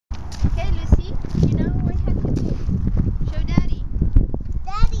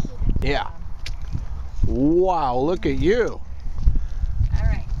Yeah. Wow, look at you. All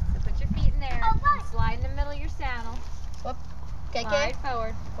right, so put your feet in there and slide in the middle of your saddle. Whoop. Okay, Slide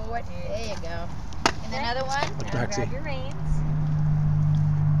forward. Forward. There you go. And another one. Now grab your reins.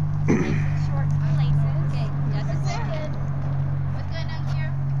 Nice and short laces. Okay, just a Good. second. What's going on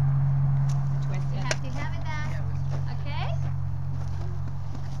here? Twist You it. have to have it back. Okay?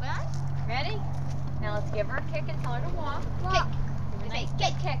 What? Ready? Now let's give her a kick and tell her to walk. Kick. Give her a nice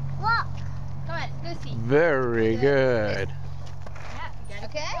Kick. kick. Walk. Come on, Lucy. Very good. Yeah, you gotta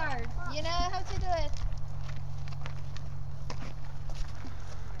Okay? kick hard. You know how to do it.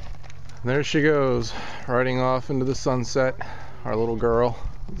 There she goes, riding off into the sunset. Our little girl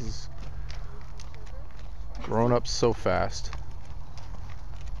is grown up so fast.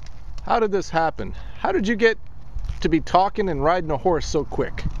 How did this happen? How did you get to be talking and riding a horse so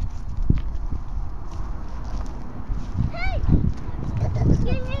quick? Hey!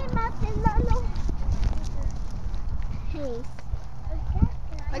 Give me my Please.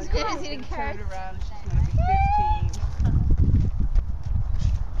 What's good is eating carrots. Turn around, she's going to be 15.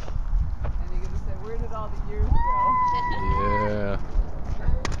 And you're going to say, where did all the years go? Yeah.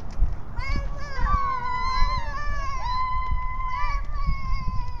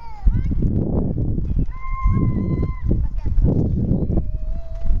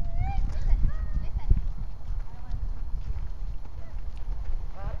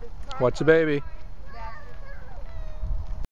 Watch the baby.